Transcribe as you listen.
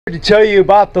To tell you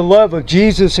about the love of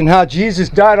Jesus and how Jesus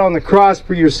died on the cross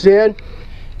for your sin,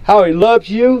 how he loves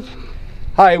you,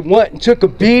 how he went and took a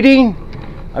beating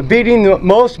that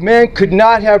most men could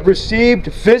not have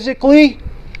received physically,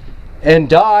 and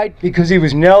died because he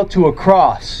was nailed to a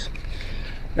cross.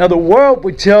 Now the world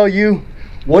would tell you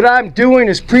what I'm doing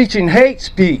is preaching hate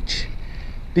speech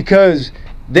because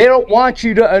they don't want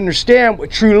you to understand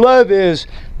what true love is.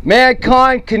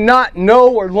 Mankind cannot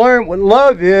know or learn what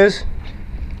love is,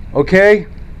 okay,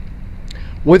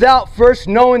 without first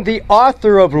knowing the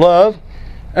author of love.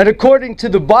 And according to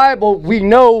the Bible, we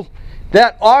know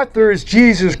that author is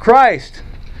Jesus Christ.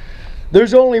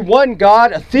 There's only one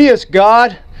God, a theist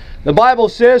God. The Bible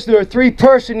says there are three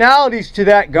personalities to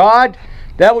that God.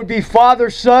 That would be Father,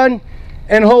 Son,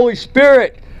 and Holy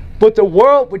Spirit. But the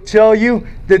world would tell you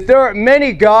that there are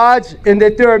many gods and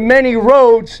that there are many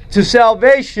roads to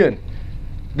salvation.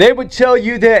 They would tell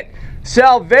you that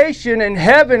salvation in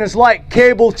heaven is like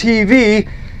cable TV.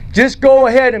 Just go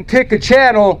ahead and pick a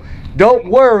channel. Don't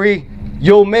worry,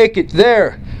 you'll make it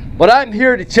there. But I'm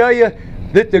here to tell you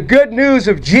that the good news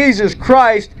of Jesus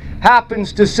Christ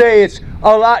happens to say it's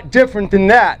a lot different than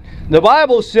that. The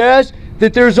Bible says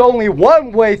that there's only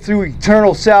one way through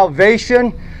eternal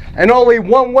salvation and only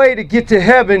one way to get to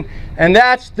heaven, and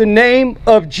that's the name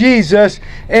of Jesus.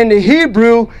 In the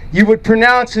Hebrew, you would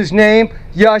pronounce his name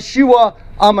Yeshua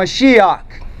HaMashiach.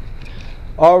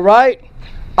 All right?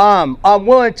 I'm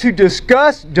willing to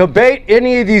discuss, debate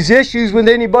any of these issues with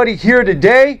anybody here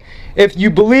today. If you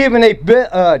believe in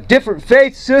a different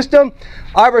faith system,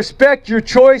 I respect your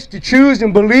choice to choose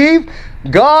and believe.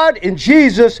 God and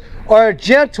Jesus are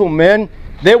gentlemen.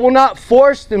 They will not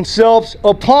force themselves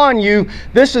upon you.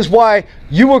 This is why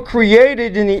you were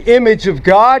created in the image of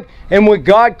God. And when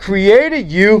God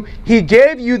created you, he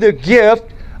gave you the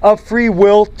gift of free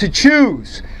will to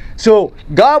choose. So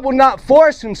God will not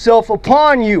force himself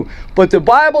upon you. But the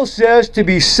Bible says to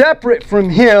be separate from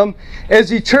him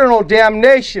is eternal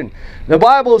damnation. The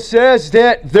Bible says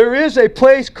that there is a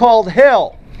place called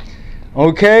hell.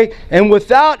 Okay? And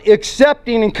without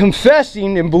accepting and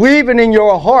confessing and believing in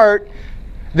your heart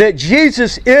that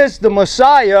Jesus is the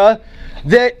Messiah,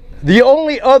 that the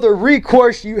only other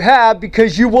recourse you have,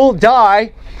 because you will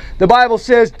die. The Bible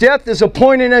says death is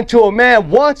appointed unto a man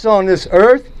once on this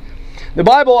earth. The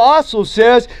Bible also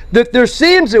says that there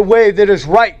seems a way that is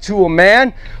right to a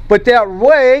man, but that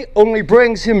way only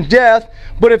brings him death.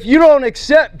 But if you don't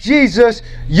accept Jesus,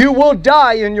 you will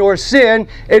die in your sin.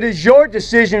 It is your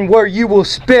decision where you will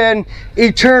spend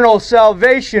eternal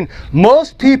salvation.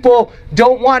 Most people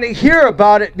don't want to hear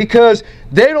about it because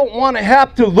they don't want to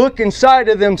have to look inside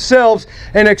of themselves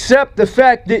and accept the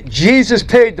fact that Jesus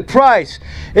paid the price.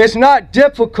 It's not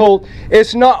difficult.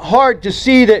 It's not hard to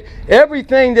see that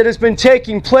everything that has been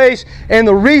taking place in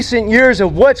the recent years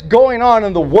of what's going on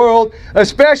in the world,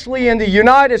 especially in the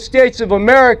United States of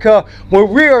America, where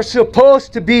we are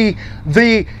supposed to be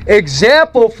the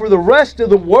example for the rest of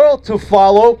the world to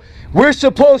follow. We're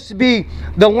supposed to be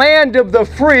the land of the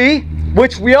free,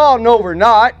 which we all know we're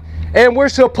not. And we're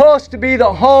supposed to be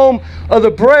the home of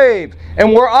the brave.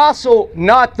 And we're also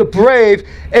not the brave.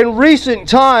 In recent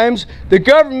times, the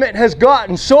government has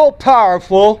gotten so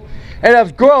powerful and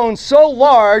have grown so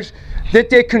large that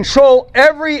they control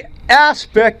every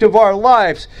aspect of our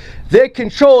lives. They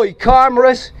control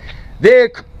e-commerce, they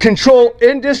control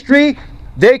industry,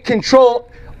 they control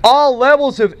all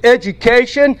levels of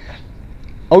education,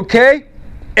 okay?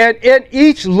 And in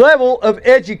each level of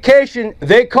education,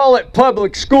 they call it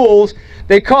public schools,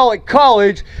 they call it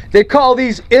college, they call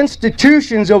these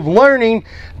institutions of learning.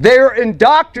 They're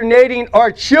indoctrinating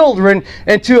our children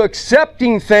into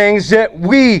accepting things that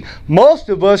most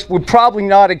of us, would probably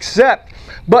not accept.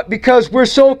 But because we're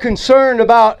so concerned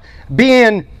about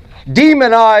being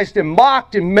demonized and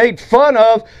mocked and made fun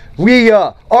of, we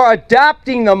are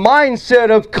adapting the mindset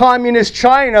of communist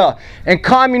China and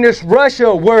communist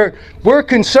Russia, where we're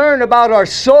concerned about our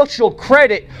social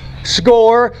credit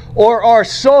score or our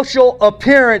social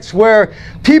appearance, where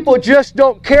people just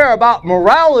don't care about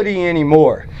morality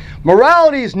anymore.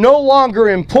 Morality is no longer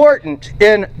important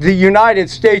in the United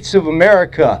States of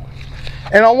America.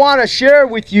 And I want to share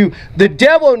with you, the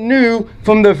devil knew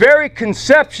from the very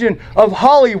conception of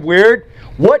Hollywood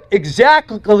what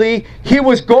exactly he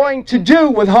was going to do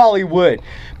with Hollywood.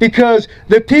 Because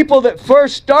the people that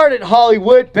first started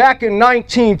Hollywood back in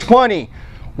 1920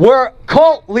 were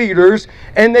cult leaders,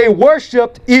 and they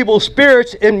worshipped evil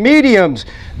spirits and mediums.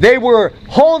 They were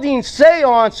holding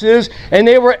seances, and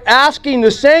they were asking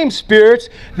the same spirits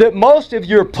that most of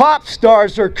your pop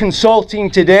stars are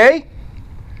consulting today.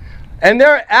 And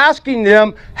they're asking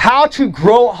them how to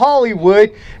grow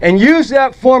Hollywood and use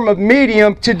that form of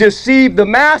medium to deceive the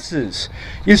masses.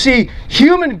 You see,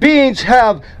 human beings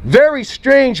have very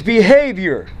strange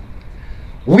behavior.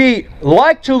 We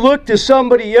like to look to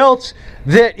somebody else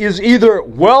that is either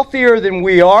wealthier than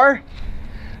we are,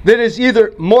 that is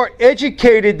either more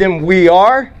educated than we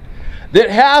are,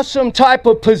 that has some type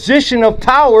of position of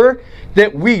power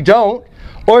that we don't,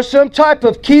 or some type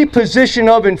of key position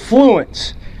of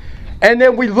influence. And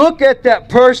then we look at that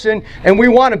person and we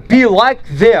want to be like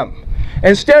them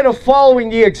instead of following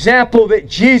the example that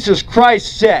Jesus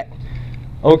Christ set.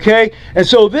 Okay? And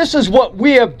so this is what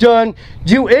we have done.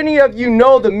 Do any of you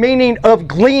know the meaning of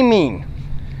gleaming?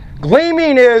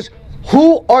 Gleaming is,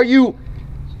 who are you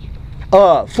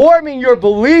forming your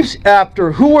beliefs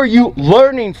after? Who are you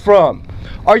learning from?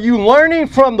 Are you learning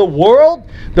from the world?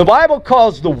 The Bible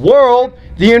calls the world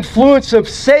the influence of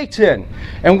Satan.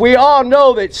 And we all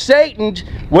know that Satan,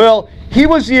 well, he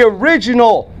was the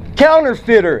original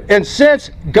counterfeiter. And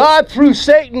since God threw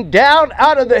Satan down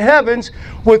out of the heavens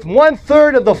with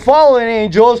 1/3 of the fallen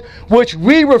angels, which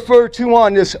we refer to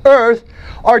on this earth,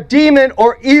 are demon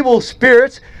or evil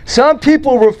spirits. Some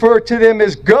people refer to them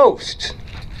as ghosts.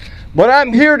 But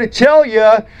I'm here to tell you,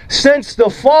 since the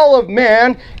fall of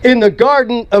man in the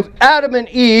garden of Adam and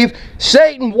Eve,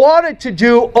 Satan wanted to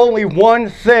do only one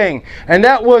thing, and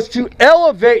that was to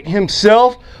elevate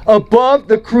himself above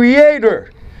the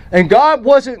Creator. And God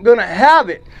wasn't going to have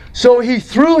it, so he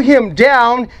threw him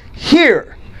down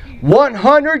here.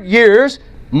 100 years,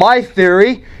 my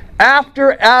theory,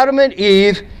 after Adam and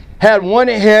Eve had went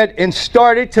ahead and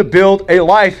started to build a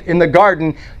life in the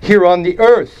garden here on the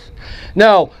earth.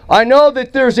 Now, I know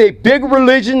that there's a big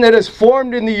religion that is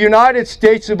formed in the United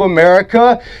States of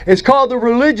America. It's called the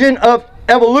religion of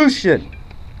evolution.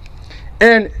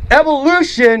 And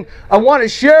evolution, I want to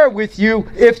share with you,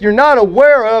 if you're not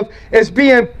aware of, is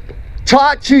being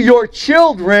taught to your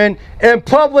children in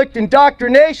public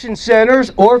indoctrination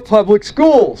centers or public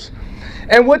schools.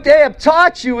 And what they have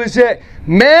taught you is that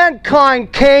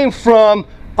mankind came from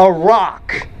a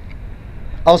rock.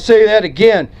 I'll say that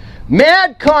again.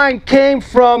 Mankind came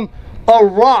from a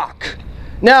rock.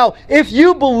 Now, if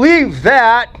you believe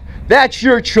that, that's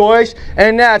your choice,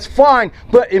 and that's fine.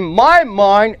 But in my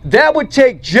mind, that would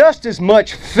take just as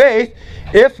much faith,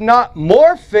 if not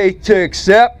more faith, to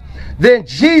accept than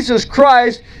Jesus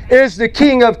Christ is the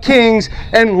King of Kings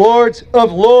and Lords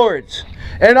of Lords.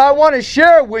 And I want to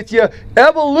share with you,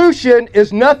 evolution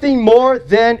is nothing more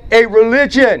than a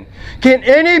religion. Can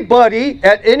anybody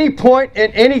at any point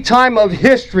in any time of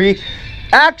history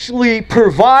actually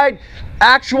provide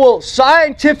actual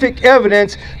scientific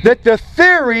evidence that the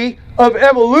theory of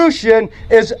evolution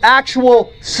is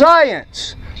actual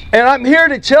science? And I'm here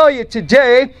to tell you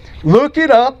today, look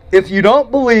it up. If you don't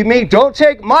believe me, don't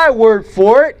take my word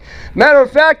for it. Matter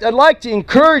of fact, I'd like to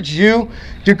encourage you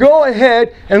to go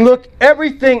ahead and look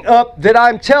everything up that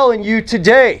I'm telling you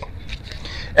today.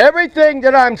 Everything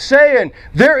that I'm saying,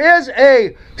 there is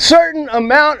a certain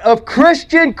amount of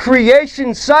Christian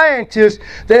creation scientists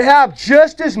that have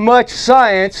just as much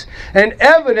science and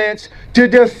evidence to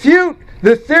refute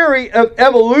the theory of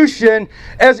evolution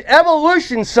as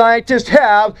evolution scientists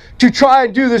have to try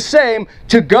and do the same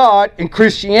to God and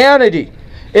Christianity.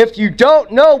 If you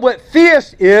don't know what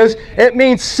theist is, it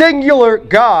means singular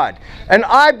God. And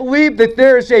I believe that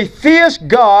there is a theist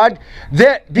God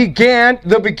that began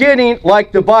the beginning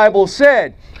like the Bible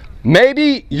said.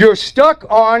 Maybe you're stuck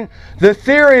on the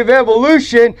theory of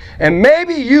evolution, and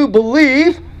maybe you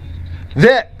believe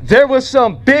that there was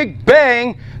some big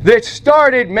bang that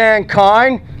started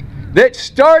mankind, that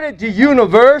started the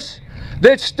universe,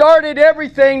 that started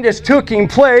everything that's taking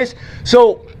place.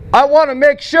 So I want to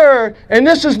make sure, and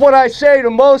this is what I say to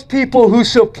most people who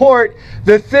support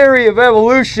the theory of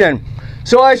evolution.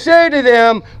 So I say to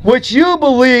them, what you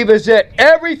believe is that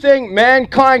everything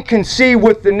mankind can see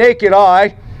with the naked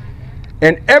eye,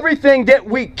 and everything that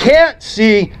we can't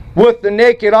see with the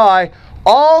naked eye,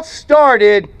 all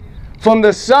started from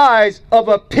the size of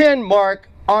a pen mark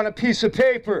on a piece of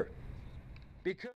paper. Because